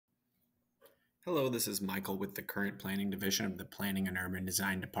Hello, this is Michael with the Current Planning Division of the Planning and Urban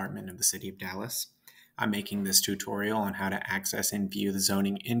Design Department of the City of Dallas. I'm making this tutorial on how to access and view the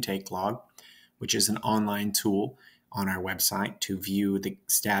zoning intake log, which is an online tool on our website to view the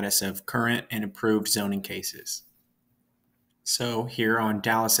status of current and approved zoning cases. So here on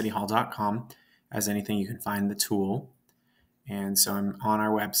DallasCityHall.com, as anything, you can find the tool. And so I'm on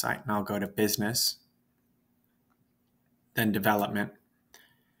our website and I'll go to Business, then Development,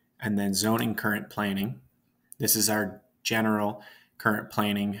 and then Zoning Current Planning. This is our general current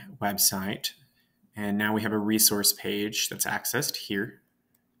planning website. And now we have a resource page that's accessed here.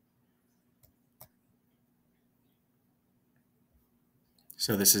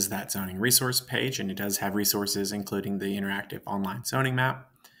 So this is that zoning resource page, and it does have resources including the interactive online zoning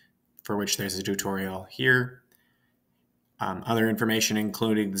map, for which there's a tutorial here. Other information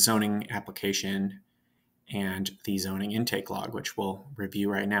including the zoning application and the zoning intake log, which we'll review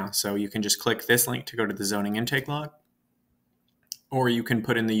right now. So you can just click this link to go to the zoning intake log, or you can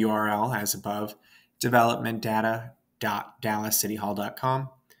put in the URL as above, developmentdata.dallascityhall.com.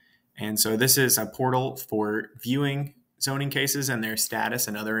 And so this is a portal for viewing zoning cases and their status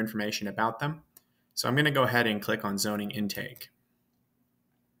and other information about them. So I'm going to go ahead and click on zoning intake.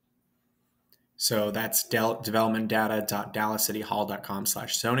 So that's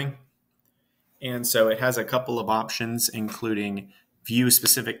developmentdata.dallascityhall.com/zoning. And so it has a couple of options, including view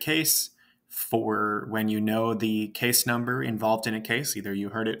specific case for when you know the case number involved in a case. Either you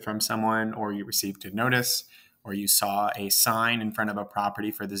heard it from someone, or you received a notice, or you saw a sign in front of a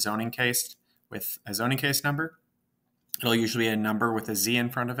property for the zoning case with a zoning case number. It'll usually be a number with a Z in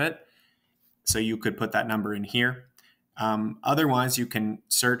front of it. So you could put that number in here. Otherwise, you can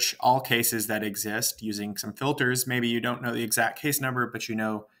search all cases that exist using some filters. Maybe you don't know the exact case number, but you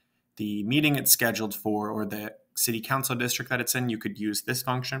know the meeting it's scheduled for or the city council district that it's in. You could use this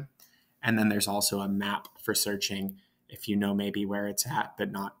function. And then there's also a map for searching if you know maybe where it's at,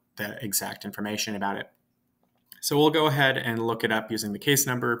 but not the exact information about it. So we'll go ahead and look it up using the case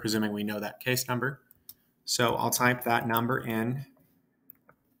number, presuming we know that case number. So I'll type that number in.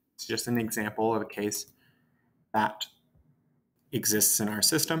 It's just an example of a case that exists in our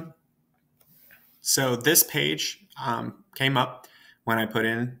system. So this page came up when I put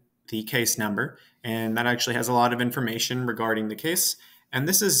in the case number, and that actually has a lot of information regarding the case. And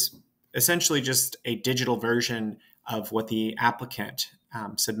this is essentially just a digital version of what the applicant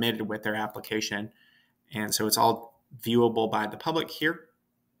submitted with their application. And so it's all viewable by the public here.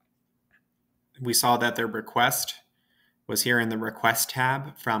 We saw that their request was here in the request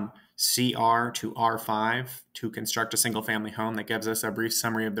tab from CR to R5 to construct a single family home. That gives us a brief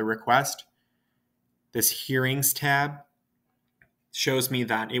summary of the request. This hearings tab shows me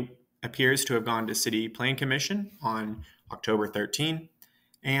that it appears to have gone to City Plan Commission on October 13,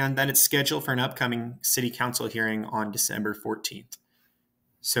 and that it's scheduled for an upcoming City Council hearing on December 14th.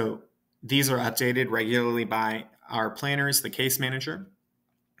 So these are updated regularly by our planners, the case manager.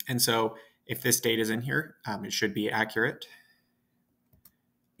 And so if this date is in here, it should be accurate.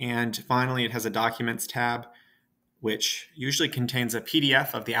 And finally, it has a documents tab, which usually contains a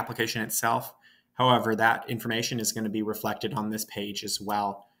PDF of the application itself. However, that information is going to be reflected on this page as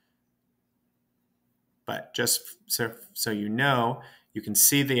well. But just so you know, you can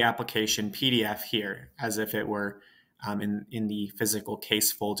see the application PDF here as if it were in the physical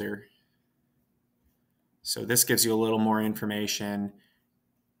case folder. So this gives you a little more information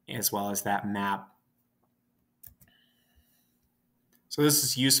as well as that map. So this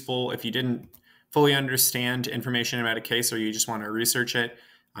is useful if you didn't fully understand information about a case or you just want to research it.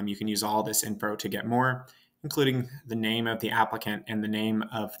 You can use all this info to get more, including the name of the applicant and the name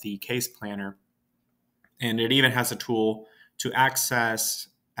of the case planner. And it even has a tool to access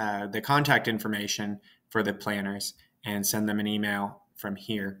the contact information for the planners and send them an email from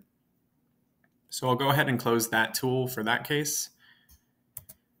here. So I'll go ahead and close that tool for that case.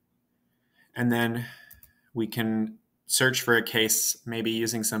 And then we can search for a case, maybe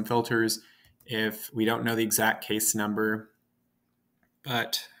using some filters if we don't know the exact case number.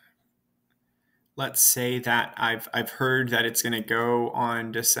 But let's say that I've heard that it's going to go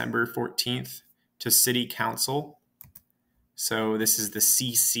on December 14th to City Council. So this is the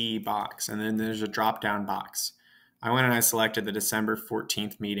CC box, and then there's a drop-down box. I went and I selected the December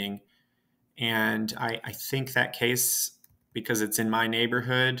 14th meeting, and I think that case, because it's in my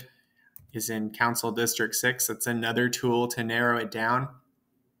neighborhood, is in Council District 6. It's another tool to narrow it down,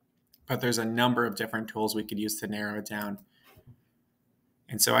 but there's a number of different tools we could use to narrow it down.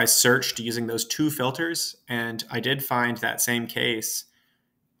 And so I searched using those two filters, and I did find that same case,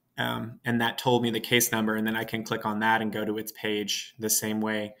 and that told me the case number, and then I can click on that and go to its page the same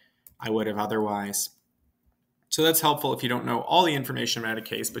way I would have otherwise. So that's helpful if you don't know all the information about a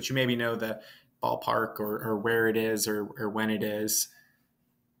case, but you maybe know the ballpark or where it is or when it is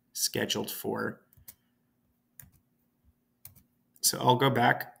scheduled for. So I'll go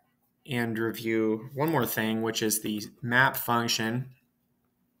back and review one more thing, which is the map function.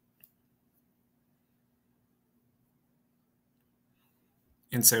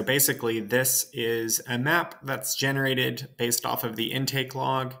 And so basically this is a map that's generated based off of the intake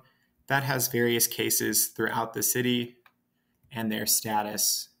log that has various cases throughout the city and their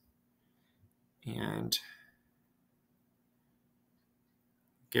status. And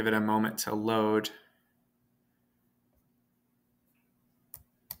give it a moment to load.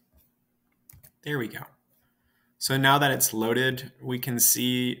 There we go. So now that it's loaded, we can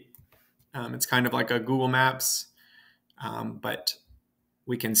see it's kind of like a Google Maps, but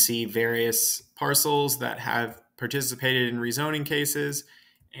we can see various parcels that have participated in rezoning cases,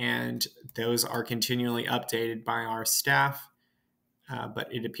 and those are continually updated by our staff.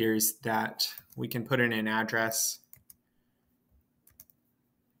 But it appears that we can put in an address.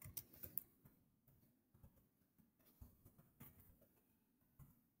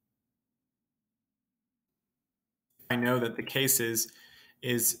 I know that the case is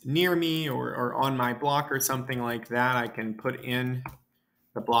near me or on my block or something like that. I can put in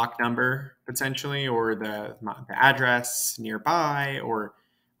the block number potentially, or the address nearby, or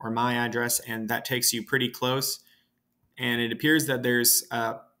my address, and that takes you pretty close. And it appears that there's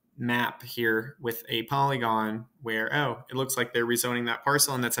a map here with a polygon where, oh, it looks like they're rezoning that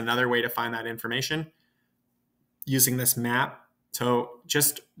parcel, and that's another way to find that information using this map. So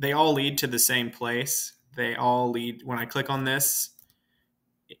just, they all lead to the same place. They all lead, when I click on this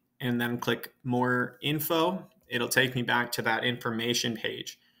and then click more info, it'll take me back to that information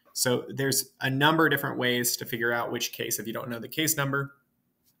page. So there's a number of different ways to figure out which case, if you don't know the case number,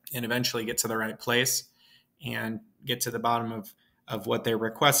 and eventually get to the right place and get to the bottom of what they're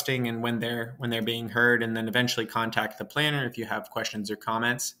requesting and when they're being heard, and then eventually contact the planner if you have questions or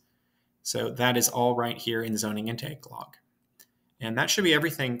comments. So that is all right here in Zoning Intake Log. And that should be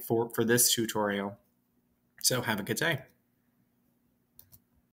everything for this tutorial. So have a good day.